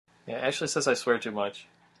Yeah, Ashley says I swear too much.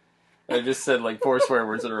 I just said like 4 swear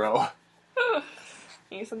words in a row.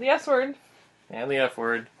 You said the S word. And the F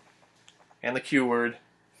word. And the Q word.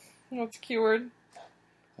 What's the Q word?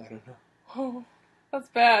 I don't know. Oh, that's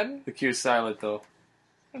bad. The Q is silent though.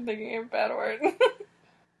 I'm thinking of a bad word.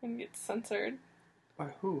 And get censored. By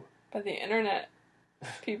who? By the internet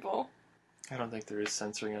people. I don't think there is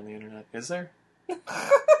censoring on the internet. Is there?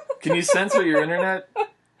 Can you censor your internet?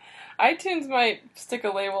 iTunes might stick a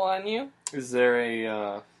label on you. Is there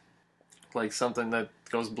a, like something that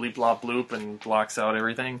goes bleep blah bloop and blocks out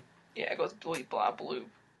everything? Yeah, it goes bleep blah bloop.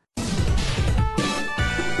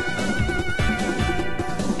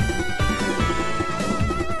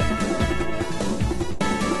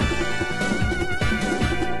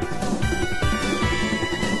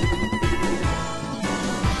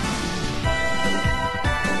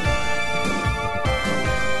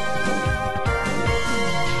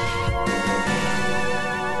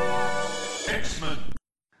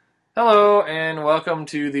 Hello, and welcome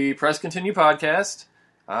to the Press Continue podcast.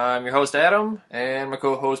 I'm your host, Adam, and my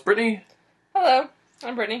co-host, Brittany. Hello,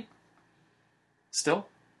 I'm Brittany. Still?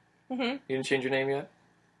 Mm-hmm. You didn't change your name yet?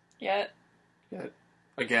 Yet.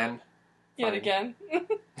 Again? Yet Fine. again.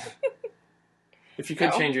 If you could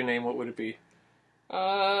No. change your name, what would it be?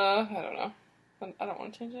 I don't know. I don't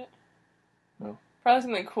want to change it. No. Probably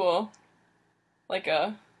something cool. Like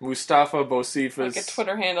a Mustafa Bosifas. like a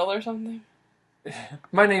Twitter handle or something.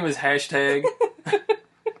 My name is hashtag.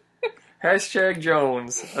 Hashtag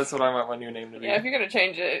Jones. That's what I want my new name to be. Yeah, if you're gonna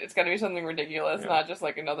change it, it's gotta be something ridiculous, Yeah. not just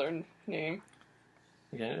like another name.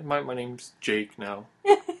 Yeah, my name's Jake now.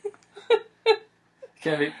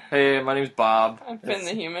 Can't be. Hey, my name's Bob. I'm Finn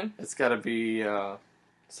the Human. It's got to be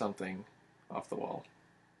something off the wall.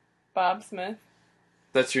 Bob Smith.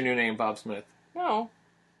 That's your new name, Bob Smith. No.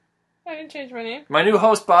 I didn't change my name. My new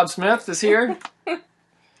host, Bob Smith, is here.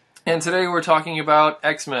 And today we're talking about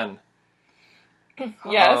X-Men.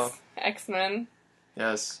 Yes, X-Men.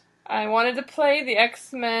 Yes. I wanted to play the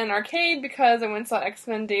X-Men arcade because I went and saw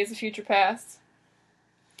X-Men Days of Future Past,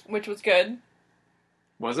 which was good.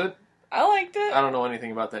 Was it? I liked it. I don't know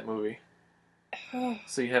anything about that movie.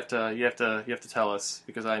 So you have to tell us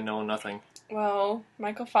because I know nothing. Well,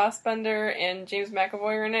 Michael Fassbender and James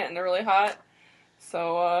McAvoy are in it, and they're really hot.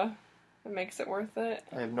 So, it makes it worth it.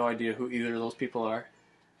 I have no idea who either of those people are.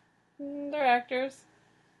 They're actors.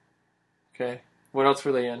 Okay. What else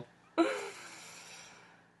were they in?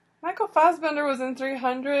 Michael Fassbender was in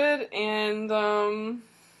 300, and,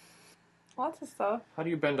 lots of stuff. How do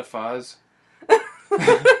you bend a Foz?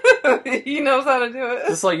 He knows how to do it.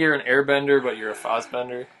 It's like you're an airbender, but you're a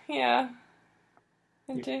Fozbender. Yeah.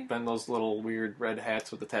 You bend those little weird red hats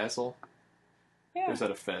with the tassel. Yeah. Or is that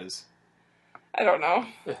a fez? I don't know.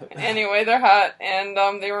 Anyway, they're hot, and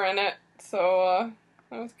they were in it, so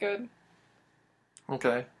that was good.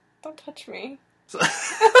 Okay. Don't touch me.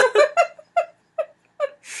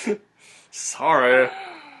 Sorry.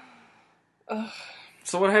 Ugh.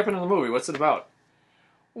 So what happened in the movie? What's it about?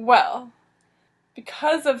 Well,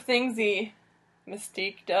 because of things the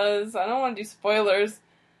Mystique does, I don't want to do spoilers.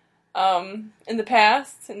 In the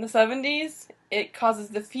past, in the 70s, it causes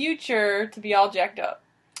the future to be all jacked up.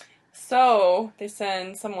 So, they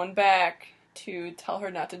send someone back to tell her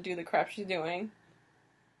not to do the crap she's doing.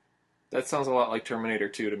 That sounds a lot like Terminator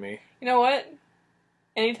 2 to me. You know what?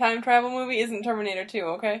 Any time travel movie isn't Terminator 2,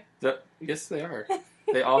 okay? Yes, they are.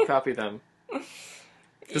 They all copy them.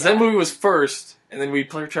 Because that movie was first, and then we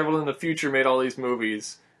traveled in the future, made all these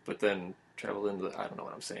movies, but then traveled into the... I don't know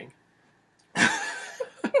what I'm saying.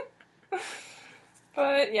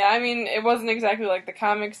 But, yeah, I mean, it wasn't exactly like the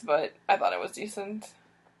comics, but I thought it was decent.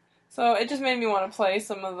 So, it just made me want to play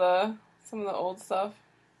some of the old stuff.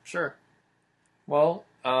 Sure. Well,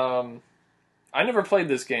 I never played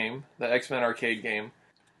this game, the X-Men arcade game,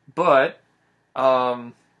 but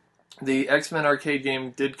the X-Men arcade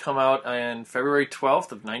game did come out on February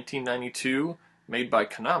 12th of 1992, made by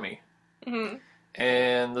Konami. Mm-hmm.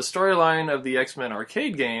 And the storyline of the X-Men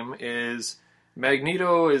arcade game is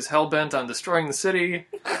Magneto is hell-bent on destroying the city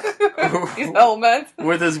He's hell-bent.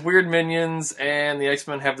 with his weird minions, and the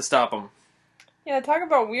X-Men have to stop him. Yeah, talk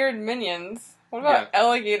about weird minions. What about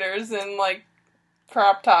alligators in, like,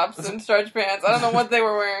 crop tops and stretch pants? I don't know what they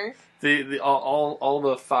were wearing. All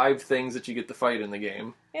the 5 things that you get to fight in the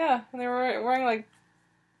game. Yeah, and they were wearing, like,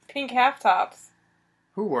 pink half tops.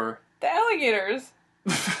 Who were? The alligators.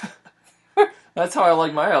 That's how I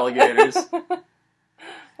like my alligators.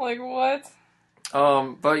 Like, what?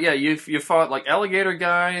 But yeah, you fought, like, alligator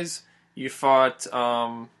guys, you fought,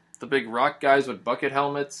 the big rock guys with bucket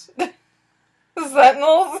helmets.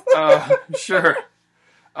 Sentinels? Sure.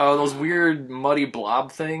 Those weird muddy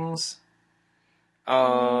blob things.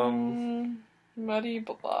 Muddy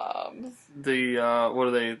blobs. The what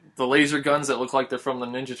are they? The laser guns that look like they're from the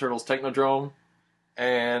Ninja Turtles Technodrome.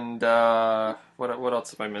 And what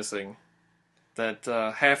else am I missing? That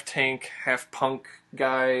half tank, half punk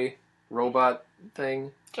guy robot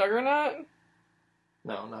thing. Juggernaut?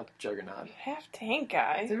 No, not Juggernaut. Half tank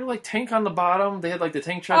guy. They were like tank on the bottom. They had like the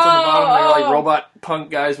tank treads on the bottom. They were like robot punk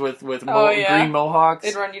guys with green mohawks.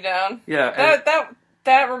 They'd run you down. Yeah.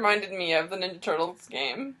 That reminded me of the Ninja Turtles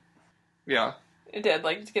game. Yeah. It did,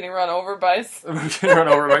 like just getting run over by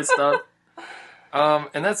stuff.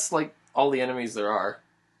 And that's like all the enemies there are.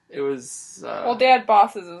 It was... well, they had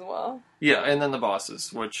bosses as well. Yeah, and then the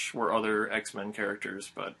bosses, which were other X-Men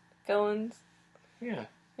characters, but... Villains. Yeah.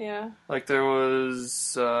 Yeah. Like there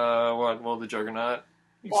was, the Juggernaut.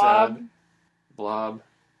 Blob.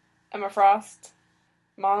 Emma Frost.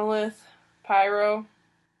 Monolith. Pyro.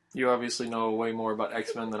 You obviously know way more about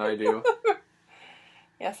X-Men than I do.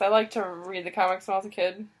 Yes, I like to read the comics when I was a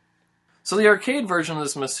kid. So the arcade version of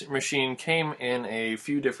this machine came in a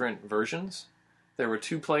few different versions. There were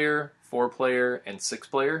 2-player, 4-player, and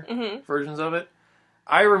 6-player versions of it.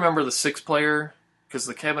 I remember the 6-player because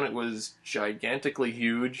the cabinet was gigantically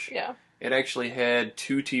huge. Yeah. It actually had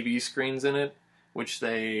 2 TV screens in it, which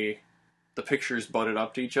the pictures butted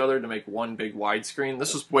up to each other to make one big widescreen.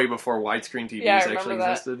 This was way before widescreen TVs actually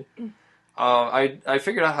existed. I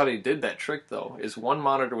figured out how they did that trick, though, is one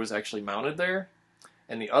monitor was actually mounted there,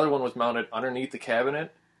 and the other one was mounted underneath the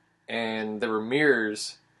cabinet, and there were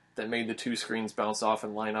mirrors that made the 2 screens bounce off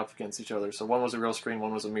and line up against each other. So one was a real screen,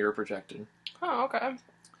 one was a mirror projected. Oh, okay.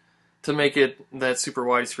 To make it that super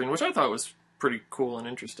wide screen, which I thought was pretty cool and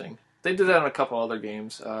interesting. They did that on a couple other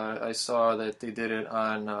games. I saw that they did it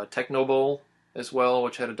on Techno Bowl as well,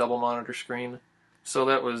 which had a double monitor screen. So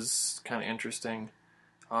that was kind of interesting.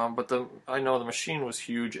 But I know the machine was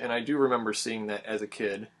huge, and I do remember seeing that as a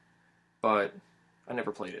kid, but I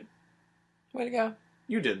never played it. Way to go.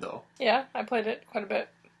 You did, though. Yeah, I played it quite a bit,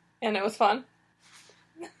 and it was fun.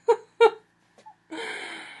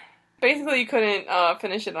 Basically, you couldn't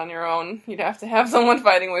finish it on your own. You'd have to have someone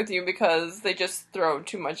fighting with you because they just throw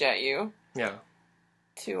too much at you. Yeah.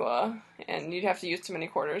 And you'd have to use too many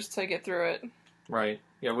quarters to get through it. Right.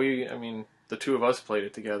 Yeah, the 2 of us played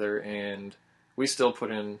it together, and we still put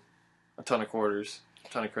in a ton of quarters, a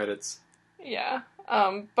ton of credits. Yeah.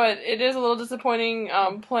 But it is a little disappointing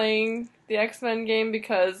playing the X-Men game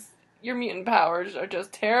because your mutant powers are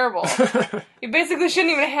just terrible. You basically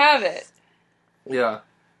shouldn't even have it. Yeah.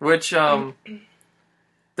 Which, there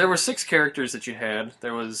were 6 characters that you had.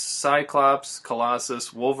 There was Cyclops,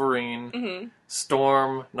 Colossus, Wolverine,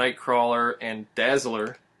 Storm, Nightcrawler, and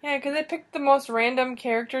Dazzler. Yeah, because they picked the most random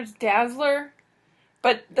characters, Dazzler.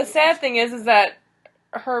 But the sad thing is that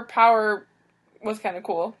her power was kind of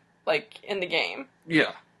cool, like, in the game.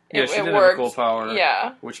 Yeah. Yeah, she did have a cool power.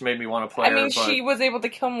 Yeah. Which made me want to play her. She was able to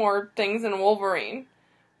kill more things than Wolverine,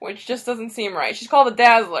 which just doesn't seem right. She's called the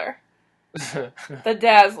Dazzler. The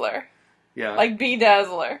Dazzler. Yeah. Like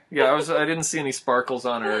Dazzler. Yeah, I didn't see any sparkles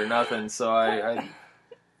on her or nothing, so I've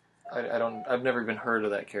never even heard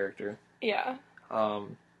of that character. Yeah.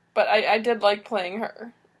 But I did like playing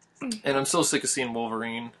her. And I'm so sick of seeing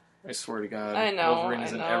Wolverine. I swear to God. I know. Wolverine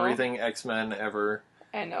is in everything X-Men ever.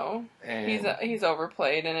 I know. And he's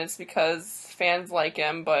overplayed, and it's because fans like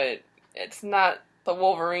him, but it's not the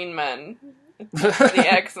Wolverine men. It's the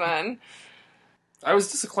X-Men. I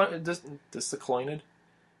was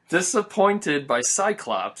disappointed by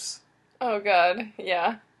Cyclops. Oh God,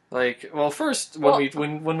 yeah. Like, well, first when we were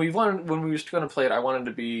going to play it, I wanted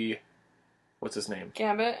to be, what's his name?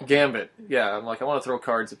 Gambit. Yeah, I'm like, I want to throw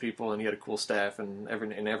cards at people, and he had a cool staff, and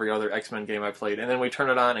in every other X-Men game I played. And then we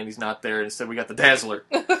turn it on, and he's not there. And instead, we got the Dazzler.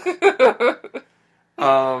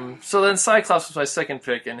 So then Cyclops was my second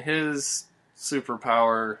pick, and his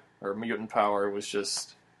superpower or mutant power was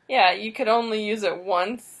just. Yeah, you could only use it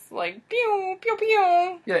once, like pew pew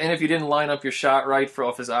pew. Yeah, and if you didn't line up your shot right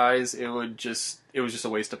off his eyes, it was just a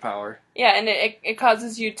waste of power. Yeah, and it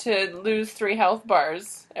causes you to lose 3 health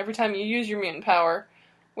bars every time you use your mutant power,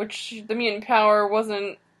 which the mutant power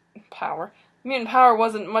wasn't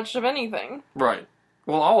much of anything. Right.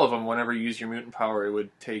 Well, all of them, whenever you use your mutant power, it would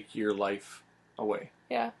take your life away.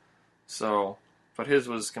 Yeah. So, but his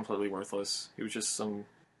was completely worthless. He was just some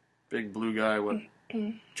big blue guy with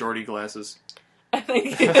Geordie glasses. I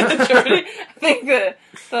think the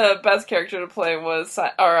best character to play was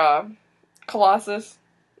Colossus.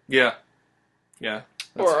 Yeah. Yeah.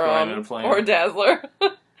 That's who I ended up playing. Or Dazzler.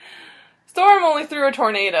 Storm only threw a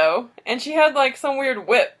tornado, and she had like some weird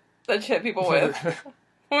whip that she hit people with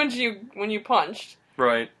when you punched.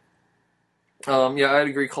 Right. Yeah, I'd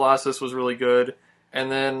agree. Colossus was really good,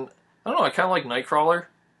 and then I don't know. I kind of like Nightcrawler,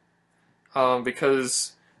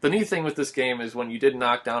 because the neat thing with this game is when you did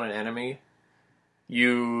knock down an enemy,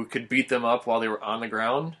 you could beat them up while they were on the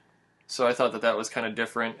ground. So I thought that that was kind of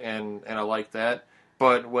different, and I liked that.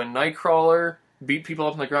 But when Nightcrawler beat people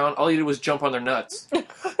up on the ground, all you did was jump on their nuts.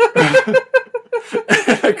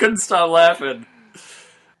 I couldn't stop laughing.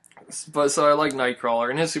 But so I like Nightcrawler,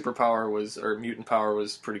 and his superpower was, or mutant power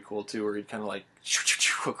was pretty cool too, where he'd kind of like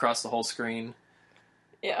across the whole screen.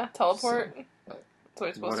 Yeah, teleport. So, That's what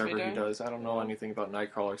he's supposed to be whatever doing. he does. I don't know anything about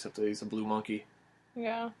Nightcrawler except that he's a blue monkey.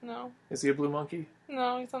 Yeah, no. Is he a blue monkey?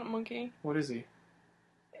 No, he's not a monkey. What is he?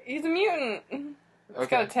 He's a mutant. He's Okay.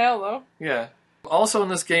 got a tail, though. Yeah. Also in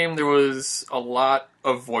this game, there was a lot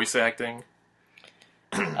of voice acting.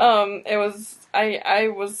 It was... I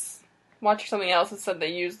was watching something else that said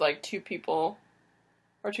they used, like, 2 people,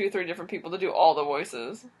 or 2 or 3 different people to do all the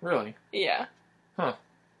voices. Really? Yeah. Huh.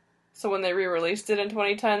 So when they re-released it in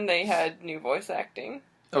 2010, they had new voice acting.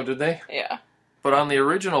 Oh, did they? Yeah. But on the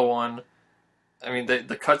original one, I mean,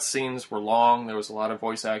 the cutscenes were long. There was a lot of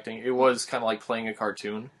voice acting. It was kind of like playing a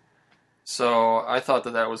cartoon. So I thought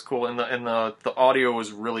that that was cool, and the audio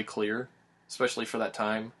was really clear, especially for that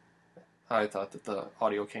time. I thought that the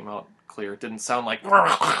audio came out clear. It didn't sound like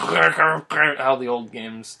how the old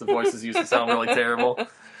games, the voices used to sound really terrible.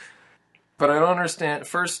 But I don't understand.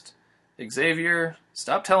 First, Xavier,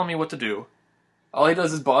 stop telling me what to do. All he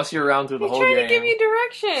does is boss you around through the He's whole trying game. to give you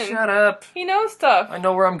direction. Shut up. He knows stuff. I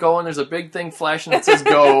know where I'm going. There's a big thing flashing that says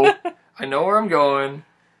go. I know where I'm going.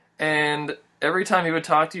 And every time he would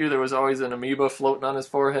talk to you, there was always an amoeba floating on his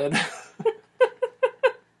forehead.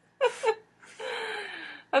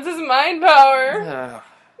 That's his mind power. Yeah.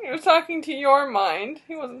 He was talking to your mind.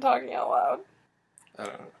 He wasn't talking out loud. I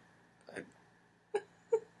don't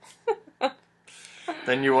know.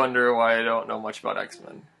 Then you wonder why I don't know much about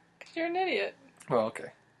X-Men. Because you're an idiot. Well,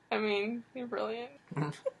 okay. I mean, you're brilliant.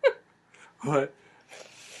 What?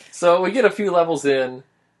 So we get a few levels in,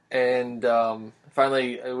 and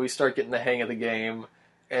finally we start getting the hang of the game,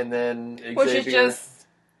 and then Xavier... Which is just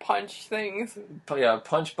punch things. Yeah,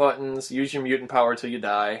 punch buttons, use your mutant power till you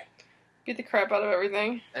die. Beat the crap out of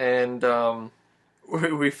everything. And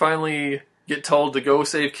we finally get told to go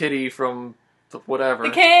save Kitty from whatever.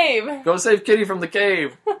 The cave! Go save Kitty from the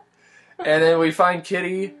cave! And then we find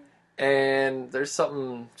Kitty, and there's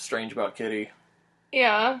something strange about Kitty.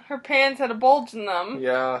 Yeah, her pants had a bulge in them.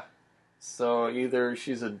 Yeah. So either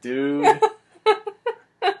she's a dude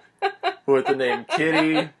with the name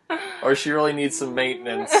Kitty, or she really needs some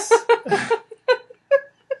maintenance.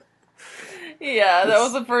 Yeah, that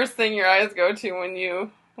was the first thing your eyes go to when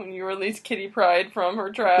you release Kitty Pryde from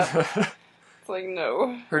her trap. It's like,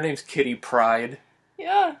 no. Her name's Kitty Pryde.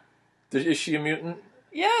 Yeah. Is she a mutant?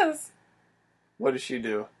 Yes. What does she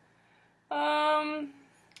do? I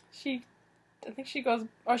think she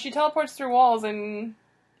teleports through walls and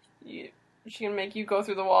she can make you go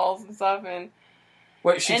through the walls and stuff, and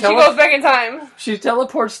Wait, she goes back in time. She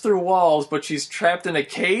teleports through walls, but she's trapped in a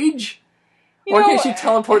cage? You Why know, can't she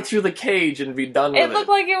teleport through the cage and be done with it? It looked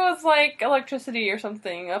like it was like electricity or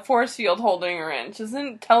something, a force field holding her in. She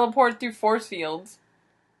doesn't teleport through force fields.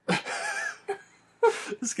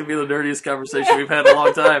 This could be the nerdiest conversation we've had in a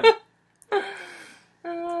long time.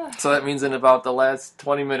 So that means in about the last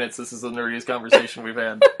 20 minutes, this is the nerdiest conversation we've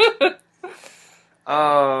had.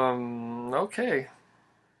 Okay.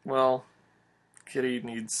 Well, Kitty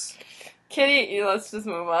needs... Kitty, let's just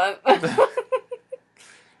move on.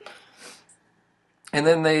 And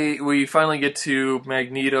then we finally get to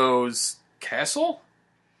Magneto's castle,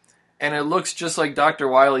 and it looks just like Dr.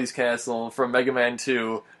 Wily's castle from Mega Man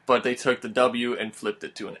 2, but they took the W and flipped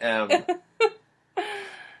it to an M.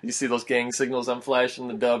 You see those gang signals I'm flashing?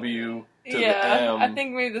 The W to the M. I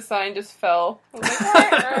think maybe the sign just fell. I was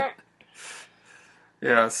like,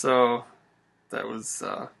 Yeah, so that was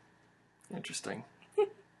interesting.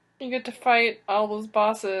 you get to fight all those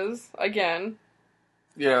bosses again.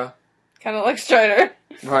 Yeah. Kind of like Strider.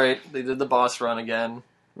 Right, they did the boss run again,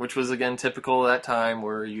 which was again typical of that time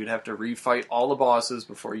where you'd have to refight all the bosses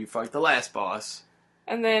before you fight the last boss.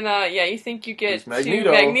 And then, you think you get There's to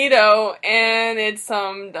Magneto. Magneto, and it's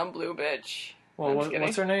some dumb blue bitch. Well,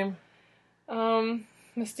 what's her name? Mystique?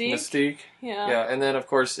 Mystique. Yeah. Yeah, and then of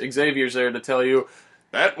course Xavier's there to tell you,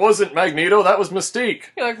 that wasn't Magneto, that was Mystique.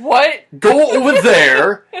 You're like, what? Go over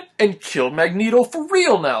there and kill Magneto for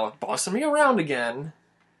real now, bossing me around again.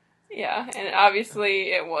 Yeah, and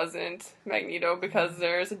obviously it wasn't Magneto because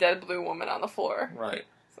there's a dead blue woman on the floor. Right.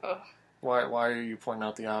 So, Why are you pointing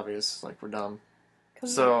out the obvious like we're dumb?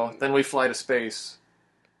 So then we fly to space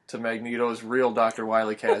to Magneto's real Dr.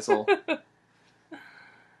 Wily Castle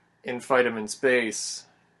and fight him in space.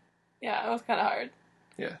 Yeah, it was kind of hard.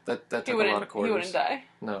 Yeah, that took a lot of quarters. He wouldn't die.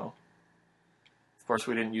 No. Of course,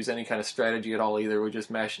 we didn't use any kind of strategy at all either. We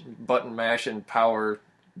just button mash and power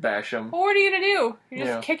bash him. Well, what are you going to do? You're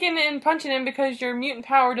just kicking and punching him because your mutant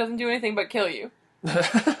power doesn't do anything but kill you.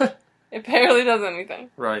 It barely does anything.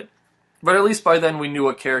 Right. But at least by then we knew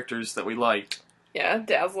what characters that we liked. Yeah,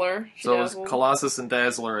 Dazzler. So it was Colossus and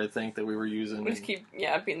Dazzler, I think, that we were using. We just keep,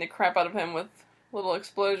 beating the crap out of him with little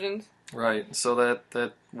explosions. Right, so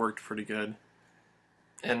that worked pretty good.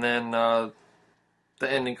 And then the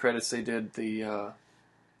ending credits, they did the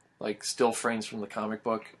still frames from the comic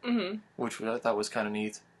book, which I thought was kind of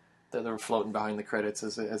neat. That they were floating behind the credits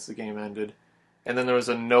as the game ended. And then there was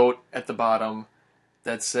a note at the bottom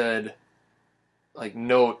that said,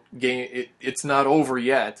 note, game, it's not over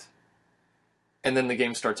yet. And then the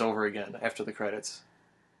game starts over again after the credits.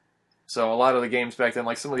 So a lot of the games back then,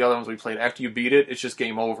 like some of the other ones we played, after you beat it, it's just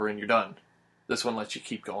game over and you're done. This one lets you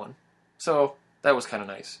keep going. So that was kind of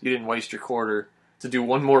nice. You didn't waste your quarter to do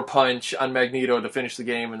one more punch on Magneto to finish the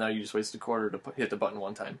game, and now you just wasted a quarter to hit the button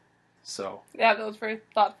one time. So yeah, that was very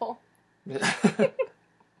thoughtful.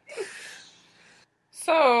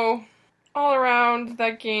 So, all around,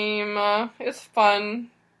 that game is fun.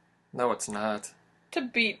 No, it's not. To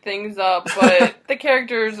beat things up, but the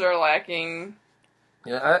characters are lacking.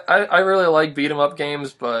 Yeah, I really like beat-em-up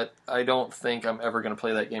games, but I don't think I'm ever going to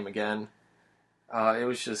play that game again. It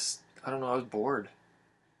was just, I don't know, I was bored.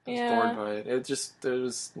 I was bored by it. There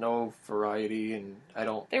was no variety, and I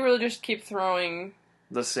don't... They really just keep throwing...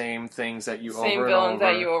 the same things that you same villains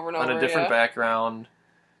that you over and over, on a different background.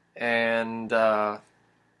 And, no,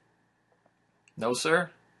 sir,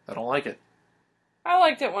 I don't like it. I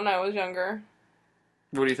liked it when I was younger.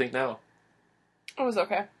 What do you think now? It was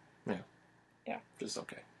okay. Yeah. Just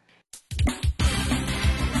okay.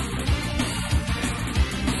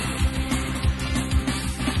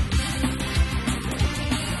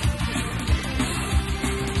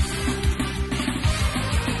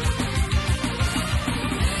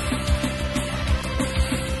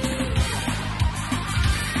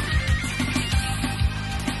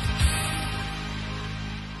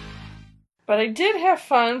 But I did have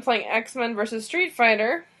fun playing X-Men vs. Street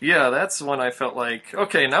Fighter. Yeah, that's when I felt like,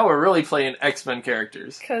 okay, now we're really playing X-Men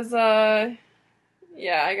characters. Because, I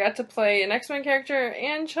got to play an X-Men character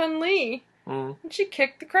and Chun-Li. And she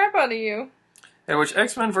kicked the crap out of you. Yeah, which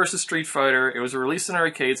X-Men vs. Street Fighter, it was released in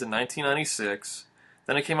arcades in 1996.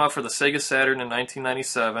 Then it came out for the Sega Saturn in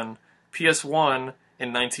 1997, PS1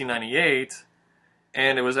 in 1998,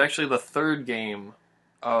 and it was actually the third game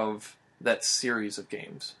of that series of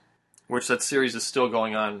games. Which that series is still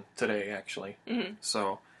going on today, actually.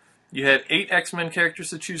 So, you had 8 X-Men characters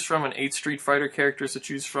to choose from and 8 Street Fighter characters to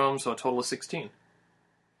choose from, so a total of 16.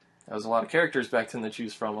 That was a lot of characters back then to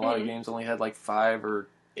choose from. A lot of games only had 5 or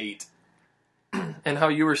 8. And how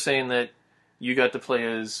you were saying that you got to play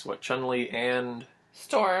as, Chun-Li and...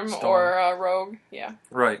 Storm. Or Rogue, yeah.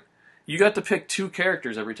 Right. You got to pick 2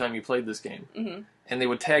 characters every time you played this game. And they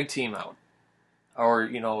would tag team out. Or,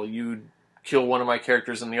 you'd kill one of my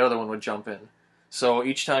characters and the other one would jump in. So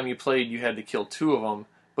each time you played, you had to kill 2 of them,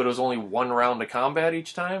 but it was only 1 round of combat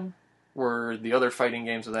each time, where the other fighting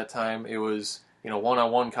games of that time, it was,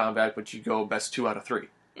 one-on-1 combat, but you go best 2 out of 3.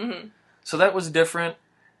 So that was different,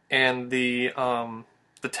 and the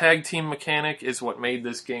tag team mechanic is what made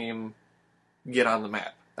this game get on the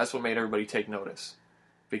map. That's what made everybody take notice,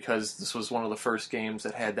 because this was one of the first games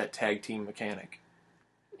that had that tag team mechanic.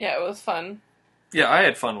 Yeah, it was fun. Yeah, I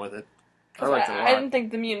had fun with it. I liked it a lot. I didn't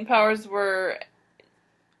think the mutant powers were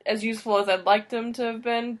as useful as I'd liked them to have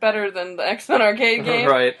been. Better than the X-Men arcade game.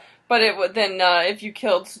 Right. But it would then, if you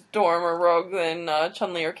killed Storm or Rogue, then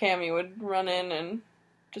Chun-Li or Cammy would run in and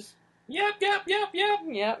just... Yep,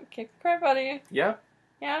 kick the crap out of you. Yep.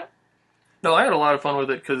 Yeah. No, I had a lot of fun with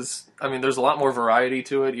it because, there's a lot more variety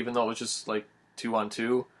to it, even though it was just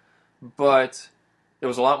 2-on-2. But there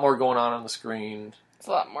was a lot more going on the screen. It's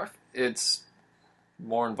a lot more. It's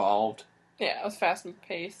more involved. Yeah, it was fast and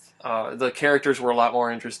paced. The characters were a lot more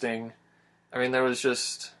interesting. It was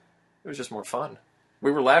just more fun. We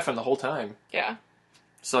were laughing the whole time. Yeah.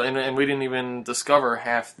 So, and we didn't even discover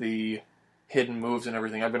half the hidden moves and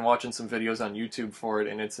everything. I've been watching some videos on YouTube for it,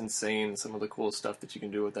 and it's insane, some of the cool stuff that you can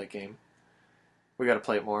do with that game. We gotta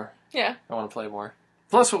play it more. Yeah. I want to play it more.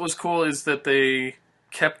 Plus, what was cool is that they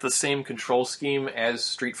kept the same control scheme as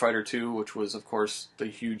Street Fighter 2, which was, of course, the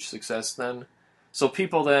huge success then. So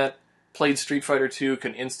people that played Street Fighter 2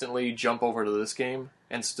 can instantly jump over to this game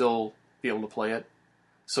and still be able to play it.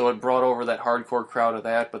 So it brought over that hardcore crowd of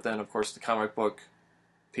that, but then, of course, the comic book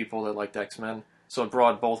people that liked X-Men. So it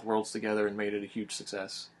brought both worlds together and made it a huge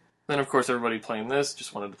success. Then, of course, everybody playing this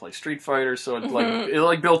just wanted to play Street Fighter, so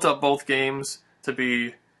it built up both games to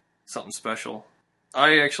be something special.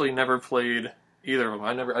 I actually never played either of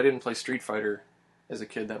them. I didn't play Street Fighter as a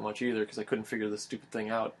kid that much either because I couldn't figure this stupid thing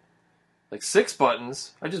out. Like 6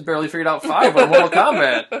 buttons, I just barely figured out 5 on Mortal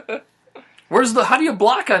Kombat. How do you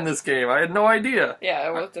block on this game? I had no idea. Yeah,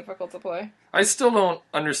 it was difficult to play. I still don't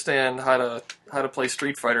understand how to play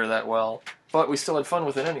Street Fighter that well, but we still had fun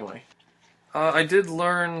with it anyway. I did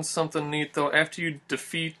learn something neat though. After you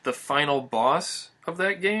defeat the final boss of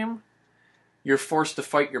that game, you're forced to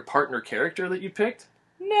fight your partner character that you picked.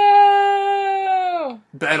 No!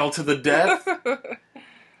 Battle to the death.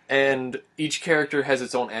 And each character has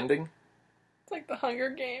its own ending. It's like the Hunger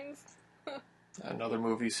Games. Another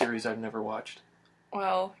movie series I've never watched.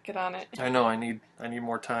 Well, get on it. I know, I need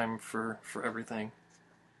more time for everything.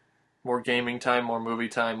 More gaming time, more movie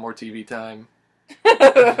time, more TV time.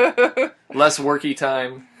 Less worky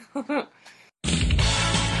time.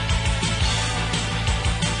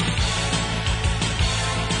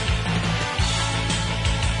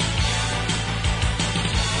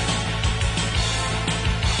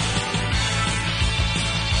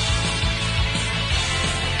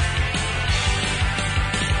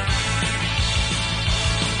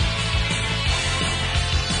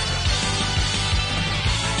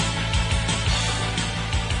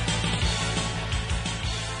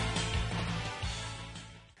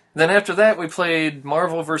 Then after that, we played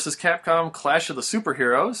Marvel vs. Capcom Clash of the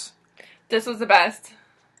Superheroes. This was the best.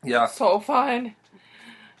 Yeah. So fun.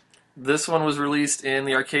 This one was released in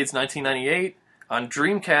the arcades 1998, on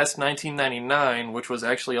Dreamcast 1999, which was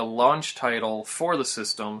actually a launch title for the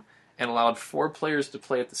system, and allowed 4 players to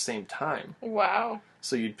play at the same time. Wow.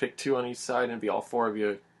 So you'd pick 2 on each side, and it'd be all 4 of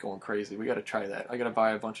you going crazy. We gotta try that. I gotta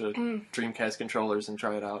buy a bunch of Dreamcast controllers and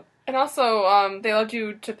try it out. And also, they allowed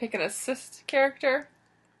you to pick an assist character.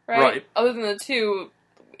 Right? Other than the 2,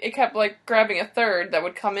 it kept, like, grabbing a third that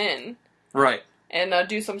would come in. Right. And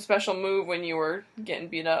do some special move when you were getting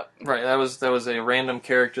beat up. Right, that was a random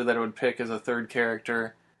character that it would pick as a third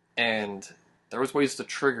character, and there was ways to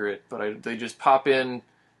trigger it, but they just pop in,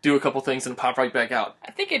 do a couple things, and pop right back out.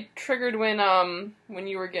 I think it triggered when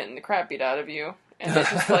you were getting the crap beat out of you, and it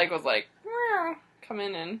just, like, was like, come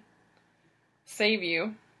in and save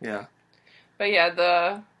you. Yeah. But yeah,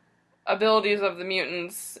 the abilities of the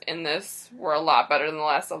mutants in this were a lot better than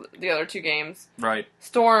the other 2 games. Right.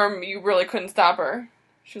 Storm, you really couldn't stop her.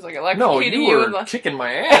 She was like electrocuting No, you were kicking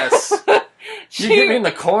my ass. You get me in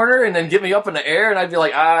the corner and then get me up in the air, and I'd be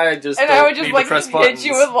like, I would just like press hit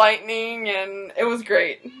you with lightning, and it was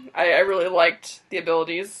great. I really liked the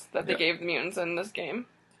abilities that they gave the mutants in this game.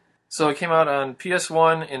 So it came out on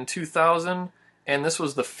PS1 in 2000, and this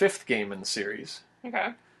was the 5th game in the series. Okay.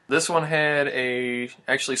 This one had a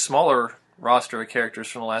actually smaller roster of characters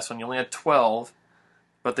from the last one. You only had 12,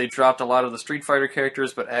 but they dropped a lot of the Street Fighter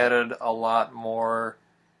characters, but added a lot more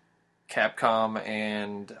Capcom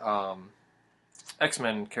and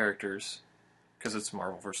X-Men characters, because it's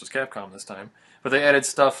Marvel vs. Capcom this time. But they added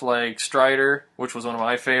stuff like Strider, which was one of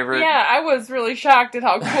my favorite. Yeah, I was really shocked at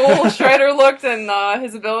how cool Strider looked and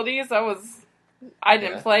his abilities. I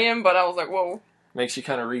didn't play him, but I was like, whoa. Makes you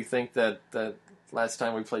kind of rethink that last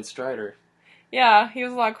time we played Strider. Yeah, he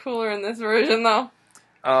was a lot cooler in this version, though.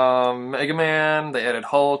 Mega Man, they added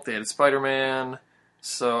Hulk, they added Spider-Man,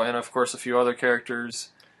 and of course a few other characters.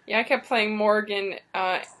 Yeah, I kept playing Morgan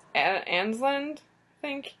Ansland, I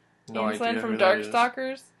think. No idea Ansland from who that is.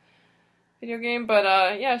 Darkstalkers video game,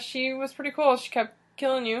 but yeah, she was pretty cool. She kept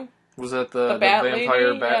killing you. Was that the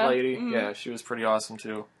vampire bat lady? Mm-hmm. Yeah, she was pretty awesome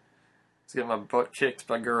too. I was getting my butt kicked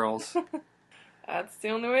by girls. That's the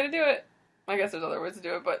only way to do it. I guess there's other ways to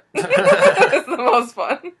do it, but it's the most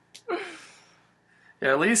fun.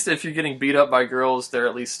 Yeah, at least if you're getting beat up by girls, they're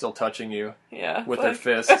at least still touching you. Yeah. With their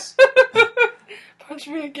fists. Punch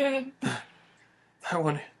me again. That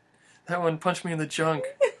one punched me in the junk.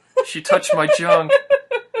 She touched my junk.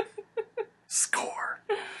 Score.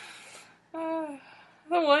 The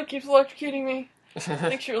one keeps electrocuting me. I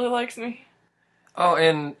think she really likes me. Oh,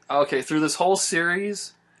 and through this whole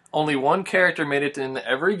series, only one character made it in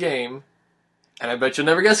every game, and I bet you'll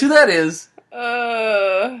never guess who that is.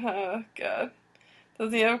 Oh, God.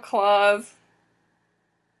 Does he have claws?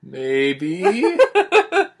 Maybe.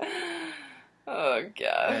 Oh,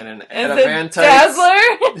 God. And an adamantite...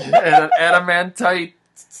 Dazzler? And an adamantite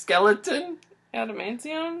skeleton?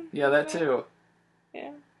 Adamantium? Yeah, that too.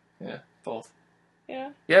 Yeah. Yeah, both.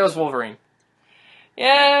 Yeah. Yeah, it was Wolverine.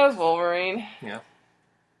 Yeah, it was Wolverine. Yeah.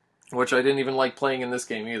 Which I didn't even like playing in this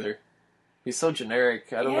game either. He's so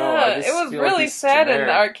generic. I don't know. I just it was feel really like he's sad in the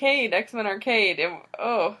generic. arcade, X-Men Arcade.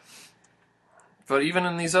 But even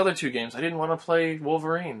in these other two games, I didn't want to play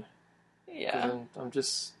Wolverine. Yeah. Because I'm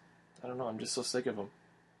just, I don't know, I'm just so sick of him.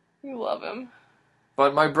 You love him.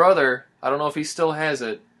 But my brother, I don't know if he still has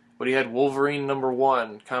it, but he had Wolverine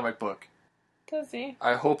 #1 comic book. Does he?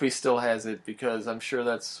 I hope he still has it because I'm sure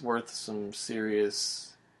that's worth some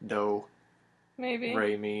serious dough. Maybe.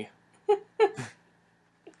 Raimi.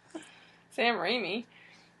 Sam Raimi.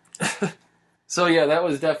 So yeah, that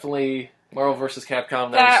was definitely Marvel vs.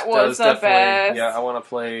 Capcom. That was the definitely, best. Yeah, I want to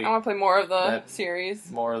play. I want to play more of the that- series.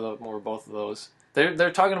 more of both of those.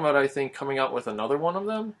 They're talking about, I think, coming out with another one of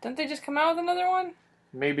them. Didn't they just come out with another one?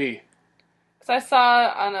 Maybe. Because I saw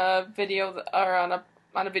on a video or on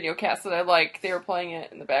a video cast that I like, they were playing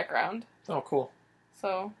it in the background. Oh, cool.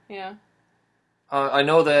 So yeah. I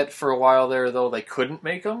know that for a while there, though, they couldn't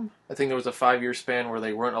make them. I think there was a 5-year span where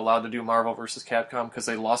they weren't allowed to do Marvel vs. Capcom because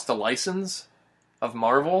they lost the license of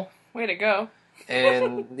Marvel. Way to go.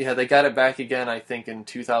 And yeah, they got it back again, I think, in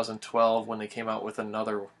 2012 when they came out with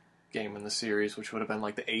another game in the series, which would have been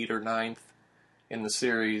like the 8th or 9th in the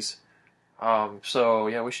series. So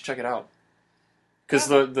yeah, we should check it out. Because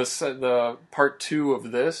the part 2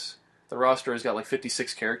 of this, the roster has got like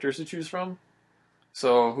 56 characters to choose from.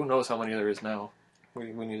 So who knows how many there is now. We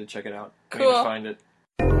need to check it out. We need Cool. to find it.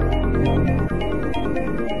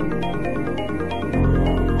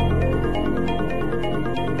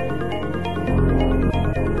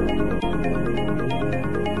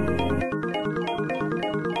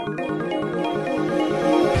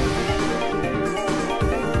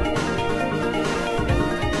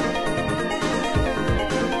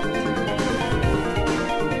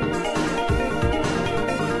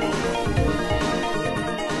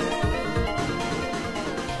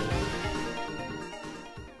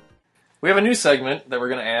 We have a new segment that we're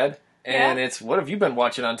going to add, and it's What Have You Been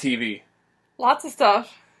Watching on TV? Lots of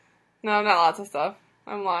stuff. No, not lots of stuff.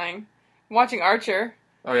 I'm lying. I'm watching Archer.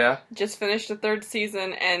 Oh, yeah? Just finished the 3rd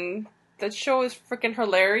season, and that show is freaking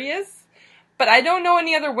hilarious. But I don't know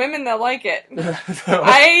any other women that like it.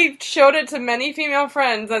 I showed it to many female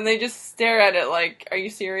friends, and they just stare at it like, are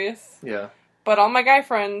you serious? Yeah. But all my guy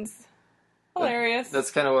friends, hilarious.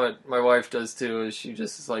 That's kind of what my wife does, too, is she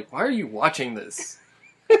just is like, why are you watching this?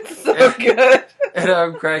 It's so good. And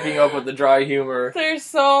I'm cracking up with the dry humor. There's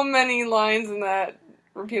so many lines in that,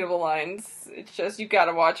 repeatable lines. It's just, you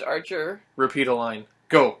gotta watch Archer. Repeat a line.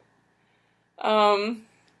 Go. I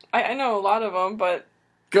know a lot of them, but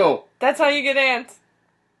Go. that's how you get ants.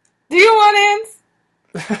 Do you want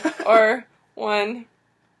ants? Or one,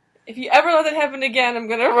 if you ever let that happen again, I'm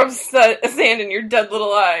gonna rub sand in your dead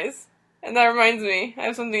little eyes. And that reminds me, I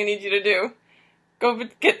have something I need you to do. Go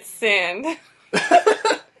get sand.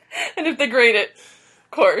 And integrate it,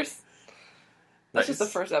 of course. That's just the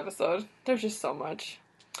first episode. There's just so much.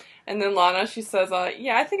 And then Lana, she says,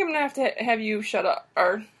 yeah, I think I'm gonna have to have you shut up, or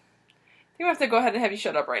I think I'm gonna have to go ahead and have you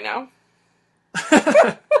shut up right now.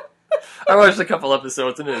 I watched a couple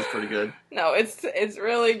episodes and it is pretty good. No, it's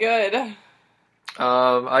really good.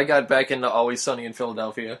 I got back into Always Sunny in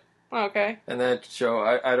Philadelphia, Okay. and that show,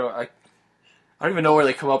 I don't even know where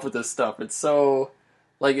they come up with this stuff. It's so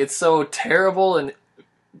terrible and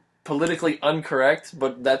politically incorrect,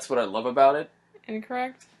 but that's what I love about it.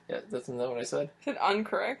 Incorrect? Yeah, isn't that what I said? I said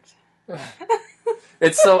uncorrect.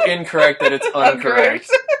 It's so incorrect that it's incorrect.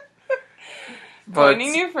 But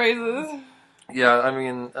Finding new phrases. yeah, I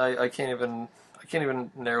mean, I can't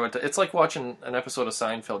even narrow it. It's like watching an episode of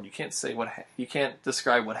Seinfeld. You can't say you can't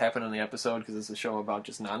describe what happened in the episode because it's a show about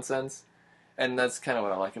just nonsense, and that's kind of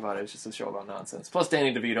what I like about it. It's just a show about nonsense. Plus,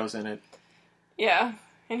 Danny DeVito's in it. Yeah,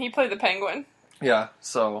 and he played the Penguin. Yeah,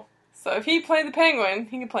 so So if he played the Penguin,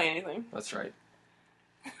 he can play anything. that's right.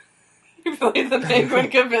 He played the Penguin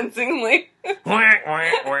convincingly. What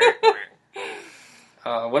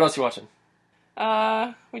else you watching?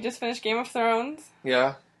 We just finished Game of Thrones.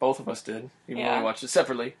 Yeah, both of us did, even though Yeah. we watched it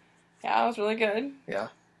separately. Yeah, it was really good. Yeah,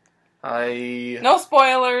 No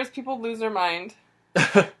spoilers. People lose their mind.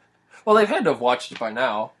 well, they've had to have watched it by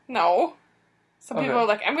now. No. Some Okay. people are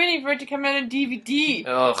like, I'm waiting for it to come out on DVD.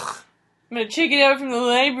 Ugh. I'm gonna check it out from the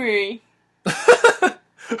library.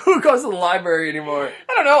 Who goes to the library anymore?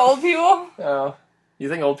 I don't know, old people. Oh, you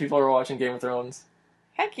think old people are watching Game of Thrones?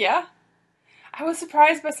 Heck yeah. I was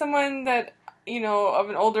surprised by someone that, of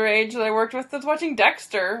an older age that I worked with that's watching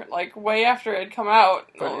Dexter, like, way after it had come out.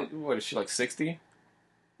 But, what is she, like 60?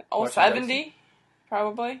 Oh, watching 70?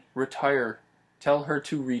 Probably. Retire. Tell her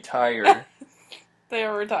to retire. They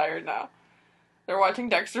are retired now. They're watching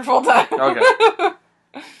Dexter full time. Okay.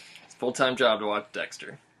 It's a full-time job to watch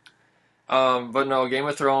Dexter. But no, Game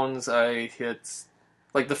of Thrones, I hit...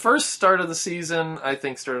 Like, the first start of the season, I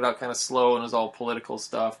think, started out kind of slow and was all political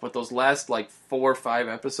stuff. But those last, like, 4 or 5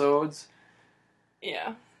 episodes,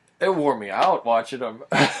 Yeah. it wore me out watching them.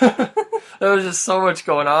 There was just so much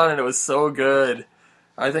going on, and it was so good.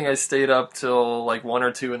 I think I stayed up till, like, 1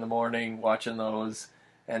 or 2 in the morning watching those.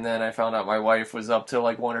 And then I found out my wife was up till,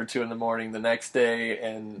 like, 1 or 2 in the morning the next day.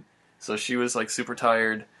 And so she was, like, super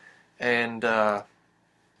tired. And,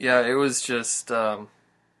 yeah, it was just...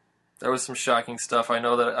 There was some shocking stuff. I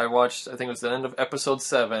know that I watched, I think it was the end of episode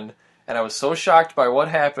 7, and I was so shocked by what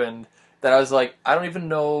happened that I was like, I don't even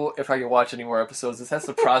know if I can watch any more episodes. This has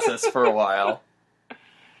to process for a while.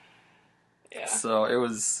 Yeah. So it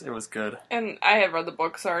was good. And I had read the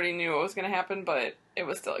book, so I already knew what was going to happen, but it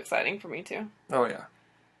was still exciting for me, too. Oh, yeah.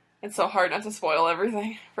 It's so hard not to spoil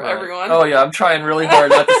everything for Right. everyone. Oh, yeah, I'm trying really hard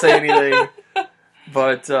not to say anything.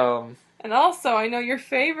 But, And also, I know your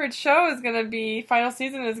favorite show is going to be, final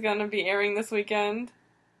season is going to be airing this weekend.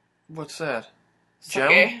 what's that? Gem?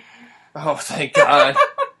 Okay. Oh, thank God.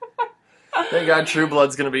 Thank God True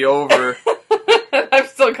Blood's going to be over. I'm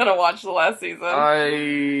still going to watch the last season.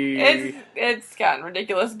 It's gotten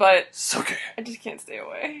ridiculous, but Suke. I just can't stay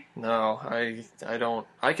away. No, I don't.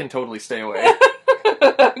 I can totally stay away.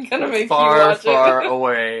 I'm going to make far, you watch far it.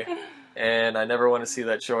 away. And I never want to see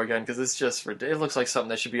that show again because it's just it looks like something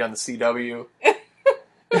that should be on the CW.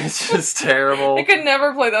 It's just terrible. I could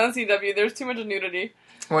never play that on CW. There's too much nudity.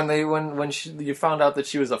 When you found out that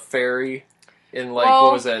she was a fairy in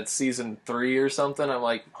what was that, season 3 or something? I'm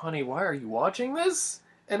like, honey, why are you watching this?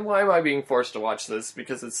 And why am I being forced to watch this?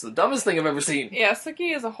 Because it's the dumbest thing I've ever seen. Yeah,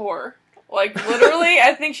 Suki is a whore. Like, literally,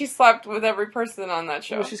 I think she slept with every person on that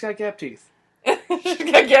show. Oh, she's got gap teeth. She's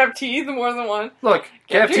got gap teeth, more than one. Look,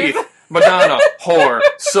 gap teeth. Madonna, whore.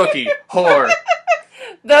 Suki, whore.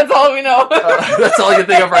 That's all we know. That's all I can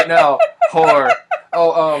think of right now. Whore.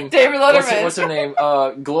 Oh, David Letterman. What's her name?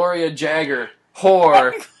 Gloria Jagger.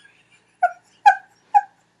 Whore.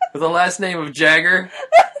 With the last name of Jagger.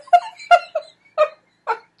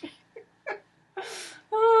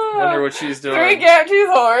 Wonder what she's doing. 3 gap teeth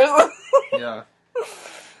whores. Yeah.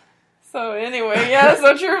 So anyway, yeah,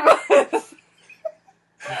 so True Blood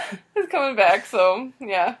is coming back, so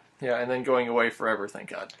yeah. Yeah, and then going away forever, thank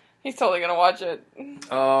God. He's totally gonna watch it.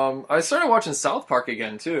 I started watching South Park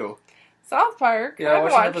again, too. South Park? Yeah, I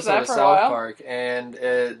watched an episode that of for a South while. Park, and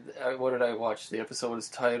what did I watch? The episode was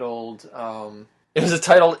titled, it was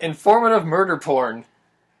titled Informative Murder Porn.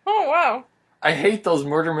 Oh, wow. I hate those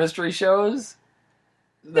murder mystery shows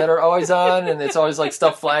that are always on, and it's always like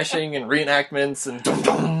stuff flashing and reenactments and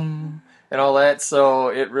dum-dum and all that, so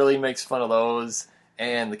it really makes fun of those,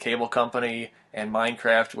 and the cable company, and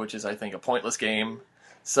Minecraft, which is, I think, a pointless game.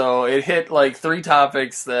 So it hit, like, 3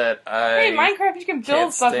 topics that Hey, Minecraft, you can build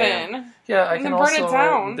can't stuff stand. in. Yeah, I and can then burn it also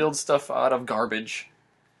down. build stuff out of garbage.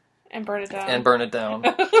 And burn it down. And burn it down.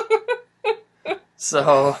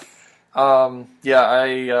 So, yeah,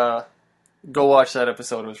 I go watch that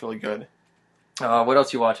episode. It was really good. What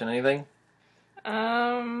else you watching? Anything?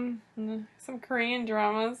 Some Korean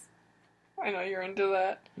dramas. I know you're into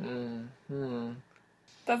that.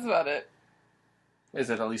 That's about it. Is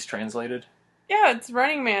it at least translated? Yeah, it's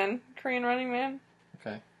Running Man. Korean Running Man.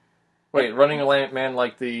 Okay. Wait, Running Man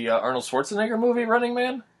like the Arnold Schwarzenegger movie Running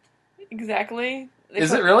Man? Exactly.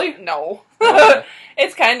 Is it really? No. Okay.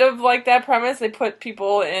 It's kind of like that premise. They put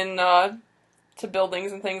people in to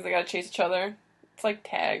buildings and things. They gotta chase each other. It's like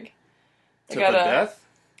tag. They To gotta, the death?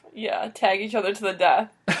 Yeah, tag each other to the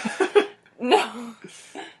death. No.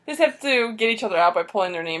 They just have to get each other out by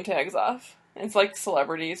pulling their name tags off. It's like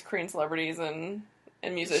celebrities, Korean celebrities and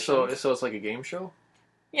musicians. So it's like a game show?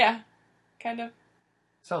 Yeah, kind of.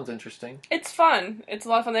 Sounds interesting. It's fun. It's a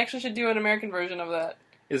lot of fun. They actually should do an American version of that.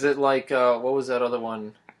 Is it like, what was that other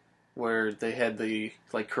one where they had the,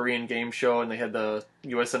 like, Korean game show and they had the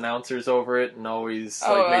U.S. announcers over it and always,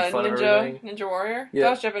 made fun of everything? Ninja Warrior? Yeah. That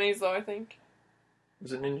was Japanese, though, I think.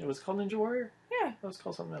 Was it Ninja? Was it called Ninja Warrior? Yeah. That was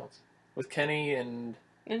called something else. With Kenny and...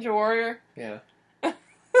 Ninja Warrior? Yeah.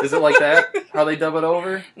 Is it like that? How they dub it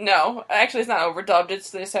over? No. Actually, it's not overdubbed. They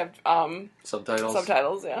just have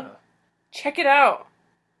Subtitles? yeah. Check it out.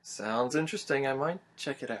 Sounds interesting. I might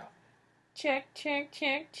check it out. Check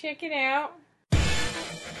it out.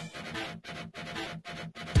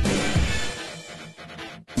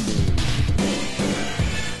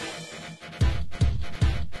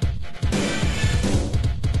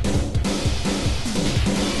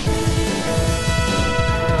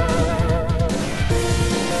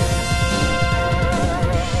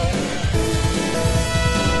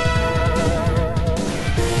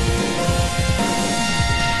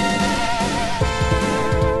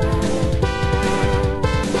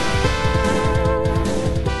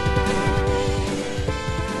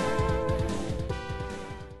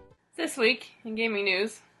 in gaming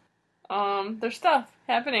news, there's stuff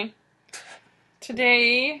happening.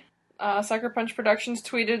 Today, Sucker Punch Productions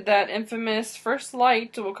tweeted that Infamous First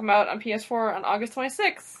Light will come out on PS4 on August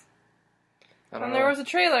 26th. And there was a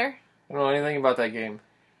trailer. I don't know anything about that game.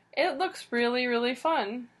 It looks really, really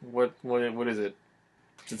fun. What is it?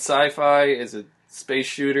 Is it sci-fi? Is it space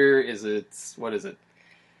shooter? What is it?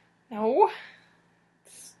 No.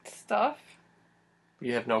 Stuff.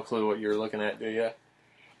 You have no clue what you're looking at, do you?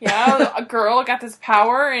 Yeah, a girl got this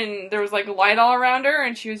power and there was like light all around her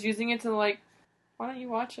and she was using it to like... Why don't you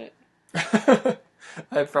watch it?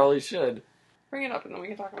 I probably should. Bring it up and then we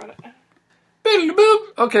can talk about it.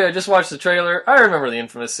 Okay, I just watched the trailer. I remember the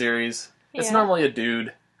Infamous series. It's Yeah. normally a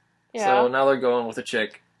dude. Yeah. So now they're going with a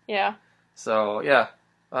chick. Yeah. So, yeah.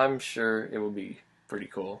 I'm sure it will be pretty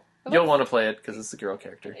cool. It You'll looks- want to play it because it's the girl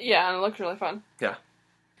character. Yeah, and it looks really fun.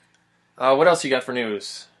 What else you got for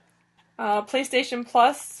news? PlayStation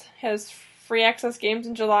Plus has free access games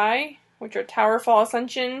in July, which are Towerfall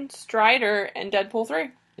Ascension, Strider, and Deadpool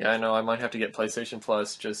 3. Yeah, I know. I might have to get PlayStation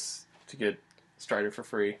Plus just to get Strider for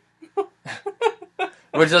free.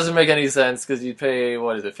 Which doesn't make any sense because you pay,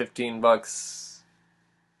 what is it, $15?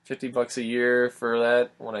 $50 a year for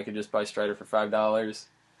that when I could just buy Strider for $5.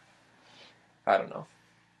 I don't know.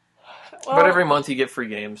 Well, But every month you get free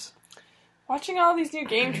games. watching all these new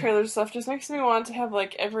game trailers and stuff just makes me want to have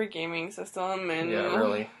like every gaming system and Yeah,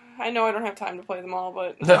 really. I know I don't have time to play them all,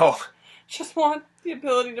 but No. just want the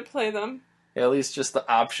ability to play them. Yeah, at least just the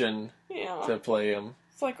option Yeah. to play them.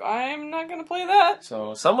 It's like I'm not gonna play that.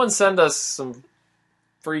 So someone send us some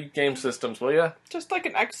free game systems, will ya? Just like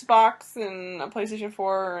an Xbox and a PlayStation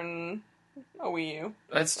 4 and a Wii U.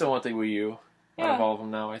 I'd still want the Wii U out Yeah. of all of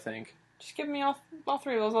them now, I think. Just give me all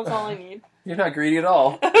three of those, that's all I need. You're not greedy at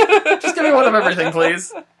all. Just give me one of everything,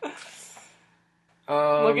 please.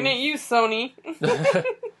 Looking at you, Sony.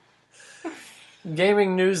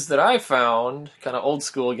 Gaming news that I found, kind of old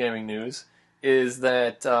school gaming news, is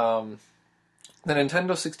that the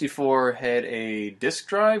Nintendo 64 had a disk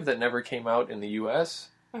drive that never came out in the US.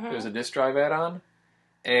 It was a disk drive add-on.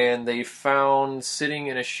 And they found sitting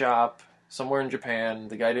in a shop somewhere in Japan,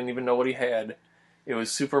 the guy didn't even know what he had. It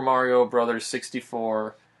was Super Mario Brothers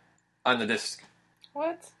 64 on the disc.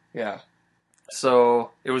 What? Yeah.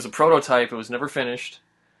 So it was a prototype. It was never finished.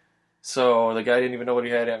 So the guy didn't even know what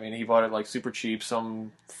he had. I mean, he bought it like super cheap.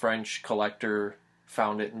 Some French collector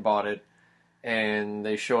found it and bought it. And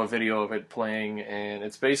they show a video of it playing, and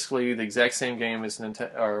it's basically the exact same game as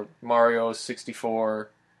Mario 64,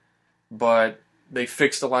 but they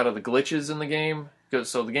fixed a lot of the glitches in the game.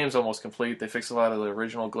 So the game's almost complete. They fixed a lot of the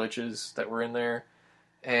original glitches that were in there.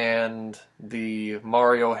 And the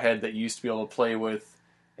Mario head that you used to be able to play with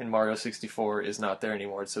in Mario 64 is not there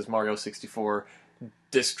anymore. It says Mario 64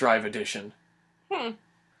 Disk Drive Edition.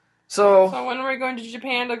 So when are we going to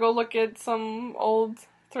Japan to go look at some old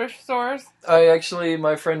thrift stores?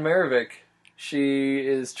 my friend Maravik, she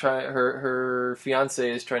is her fiance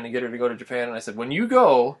is trying to get her to go to Japan, and I said, when you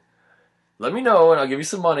go, let me know, and I'll give you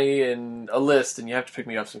some money and a list, and you have to pick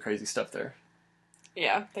me up some crazy stuff there.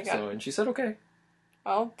 Yeah, they got And she said, okay.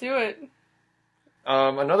 I'll do it.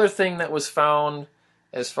 Another thing that was found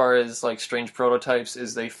as far as like strange prototypes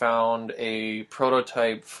is they found a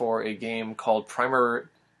prototype for a game called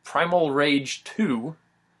Primal Rage 2,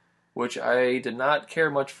 which I did not care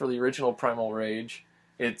much for the original Primal Rage.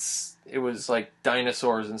 It was like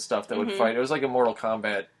dinosaurs and stuff that would fight. It was like a Mortal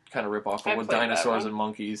Kombat kind of ripoff, but with dinosaurs and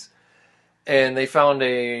monkeys. And they found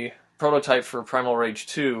a prototype for Primal Rage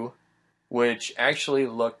 2, which actually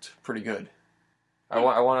looked pretty good.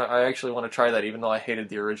 I actually want to try that, even though I hated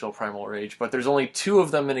the original Primal Rage. But there's only 2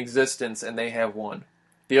 of them in existence, and they have one.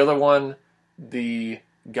 The other one, the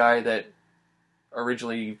guy that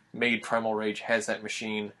originally made Primal Rage has that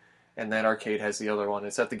machine, and that arcade has the other one.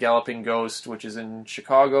 It's at the Galloping Ghost, which is in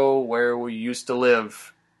Chicago, where we used to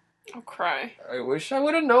live. I'll cry. I wish I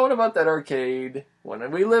would have known about that arcade when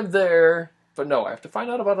we lived there. But no, I have to find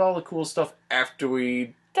out about all the cool stuff after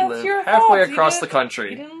we live your halfway fault. across the You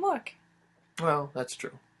country. didn't look. Well, that's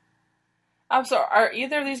true. So are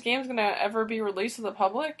either of these games going to ever be released to the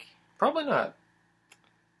public? Probably not.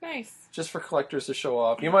 Nice. Just for collectors to show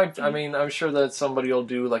off. You might, I mean, I'm sure that somebody will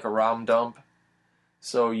do like a ROM dump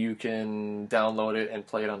so you can download it and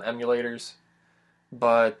play it on emulators.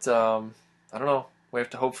 But, I don't know. We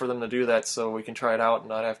have to hope for them to do that so we can try it out and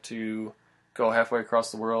not have to go halfway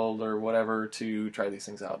across the world or whatever to try these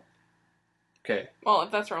things out. Okay. Well,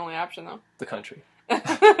 if that's our only option, though. The country.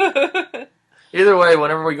 Either way,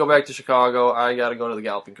 whenever we go back to Chicago, I gotta go to the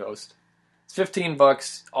Galloping Coast. It's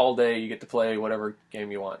 $15 all day. You get to play whatever game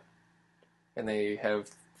you want. And they have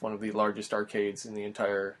one of the largest arcades in the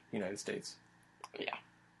entire United States. Yeah.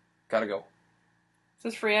 Gotta go. Is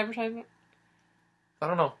this free advertisement? I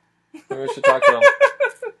don't know. Maybe we should talk to them.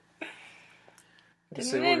 Let's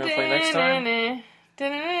see what we're gonna play next time.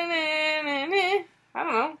 I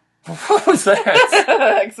don't know. What was that?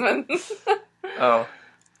 X-Men. Oh.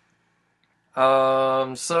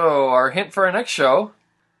 So our hint for our next show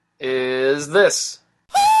is this.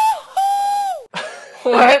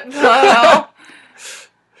 What the hell?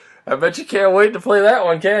 I bet you can't wait to play that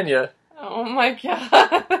one, can you? Oh my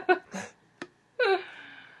god.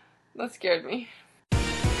 That scared me.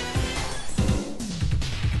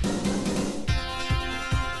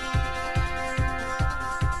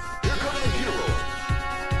 Here come the heroes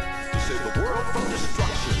to save the world from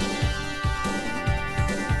destruction.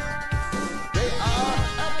 They are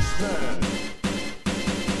X-Men.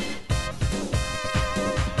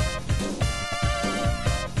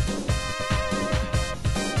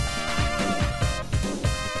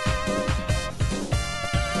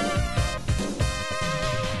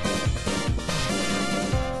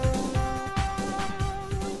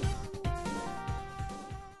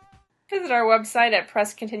 Visit our website at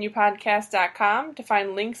presscontinuepodcast.com to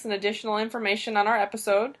find links and additional information on our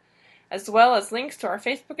episode, as well as links to our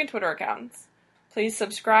Facebook and Twitter accounts. Please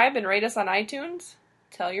subscribe and rate us on iTunes.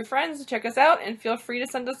 Tell your friends to check us out, and feel free to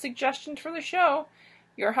send us suggestions for the show.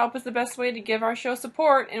 Your help is the best way to give our show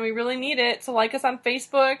support, and we really need it. So like us on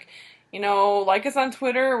Facebook, like us on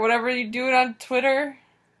Twitter, or whatever you do it on Twitter.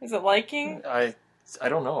 Is it liking? I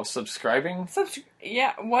don't know. Subscribing?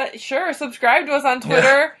 Sure. Subscribe to us on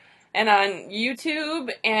Twitter. And on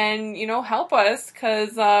YouTube, and, help us,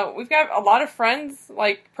 because we've got a lot of friends,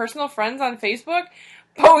 like personal friends on Facebook,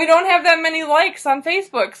 but we don't have that many likes on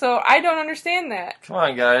Facebook, so I don't understand that. Come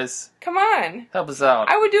on, guys. Come on. Help us out.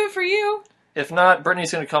 I would do it for you. If not,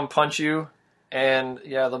 Brittany's going to come punch you, and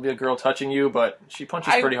yeah, there'll be a girl touching you, but she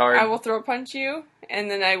punches pretty hard. I will throat punch you, and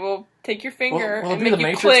then I will take your finger will it and be make the you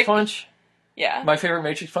Matrix click. punch? Yeah. My favorite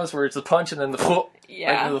Matrix punch where it's the punch and then the right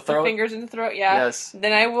into the throat. The fingers in the throat, yeah. Yes.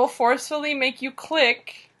 Then I will forcefully make you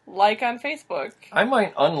click like on Facebook. I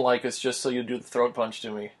might unlike us just so you do the throat punch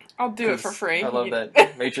to me. I'll do it for free. I love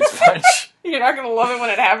that Matrix punch. You're not going to love it when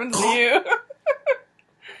it happens to you.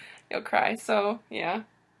 You'll cry, so, yeah.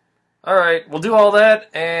 Alright, we'll do all that,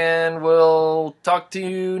 and we'll talk to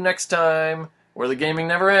you next time, where the gaming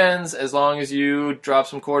never ends, as long as you drop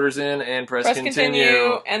some quarters in and press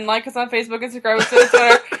continue. And like us on Facebook and subscribe us to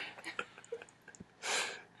Twitter.